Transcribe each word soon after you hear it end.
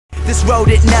this road,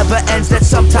 it never ends. That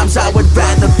sometimes I would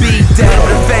rather be dead. Little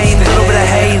bit of fame, little bit of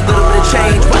hate, little bit of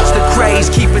change. Watch the craze,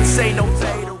 keep it sane, don't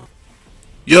fade.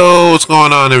 Yo, what's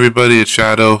going on, everybody? It's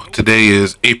Shadow. Today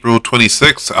is April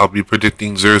 26th. I'll be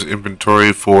predicting Xurday's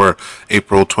inventory for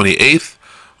April 28th.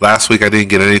 Last week I didn't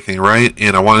get anything right,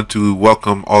 and I wanted to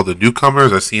welcome all the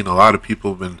newcomers. I've seen a lot of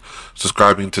people have been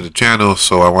subscribing to the channel,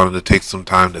 so I wanted to take some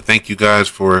time to thank you guys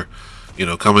for,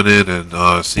 coming in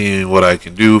and seeing what I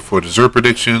can do for the Xurday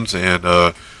predictions and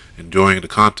enjoying the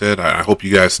content. I hope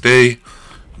you guys stay.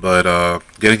 But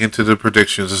getting into the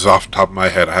predictions, this is off the top of my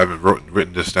head. I haven't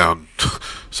written this down,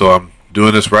 so I'm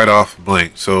doing this right off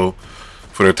blank. So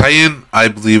for the Titan, I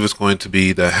believe it's going to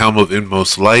be the Helm of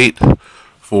Inmost Light.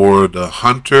 For the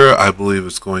Hunter, I believe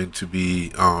it's going to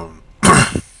be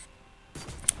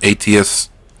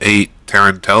ATS-8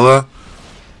 Tarantella.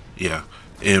 Yeah.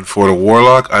 And for the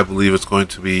Warlock, I believe it's going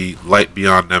to be Light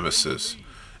Beyond Nemesis.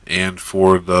 And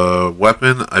for the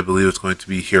weapon, I believe it's going to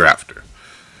be Hereafter.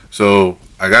 So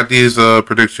I got these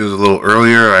predictions a little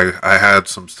earlier. I had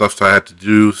some stuff that I had to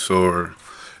do, so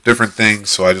different things.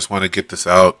 So I just want to get this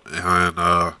out and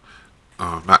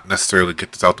not necessarily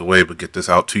get this out the way, but get this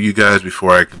out to you guys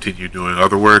before I continue doing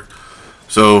other work.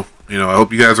 So I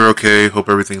hope you guys are okay. Hope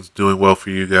everything's doing well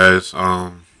for you guys.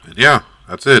 And yeah,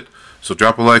 that's it. So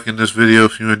drop a like in this video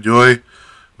if you enjoy.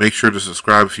 Make sure to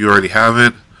subscribe if you already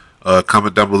haven't.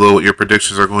 Comment down below what your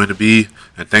predictions are going to be.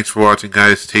 And thanks for watching,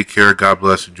 guys. Take care. God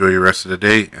bless. Enjoy your rest of the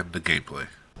day and the gameplay.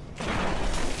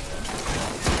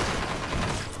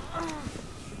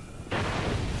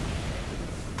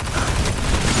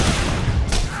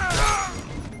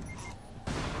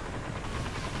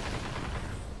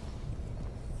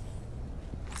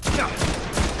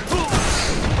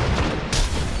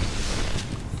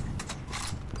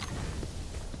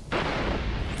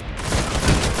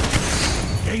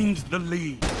 Gains the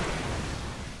lead.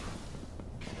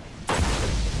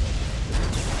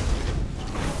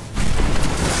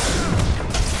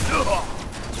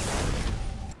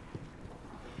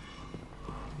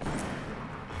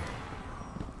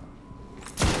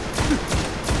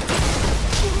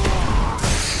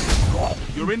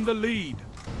 You're in the lead.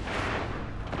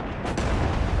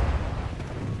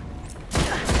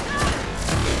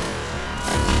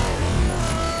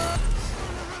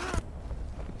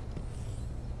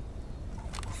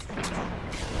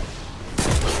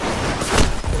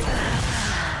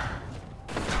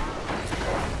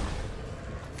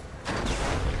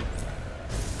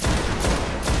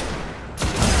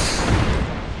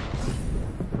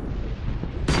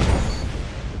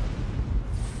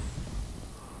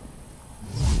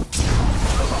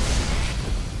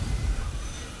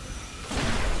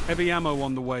 Heavy ammo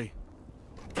on the way.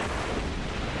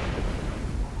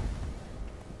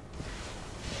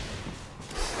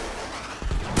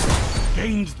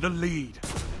 Gains the lead.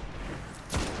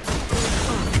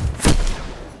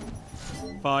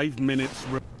 5 minutes.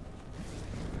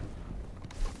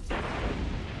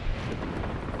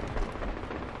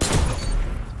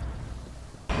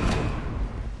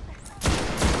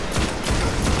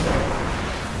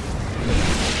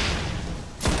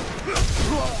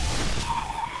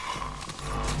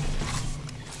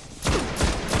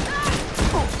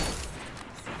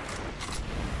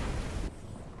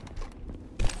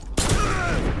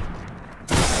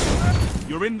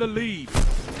 You're in the lead.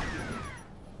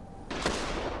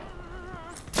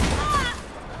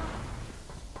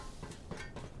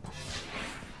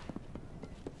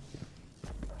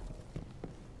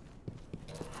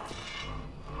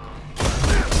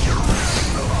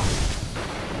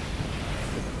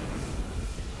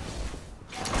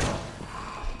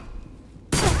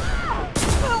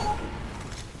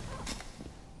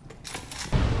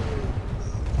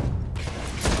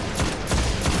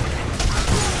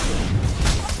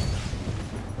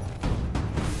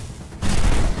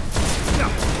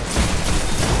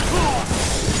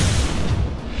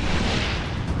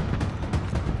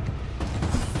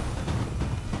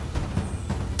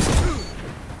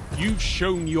 You've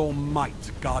shown your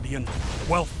might, Guardian.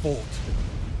 Well fought.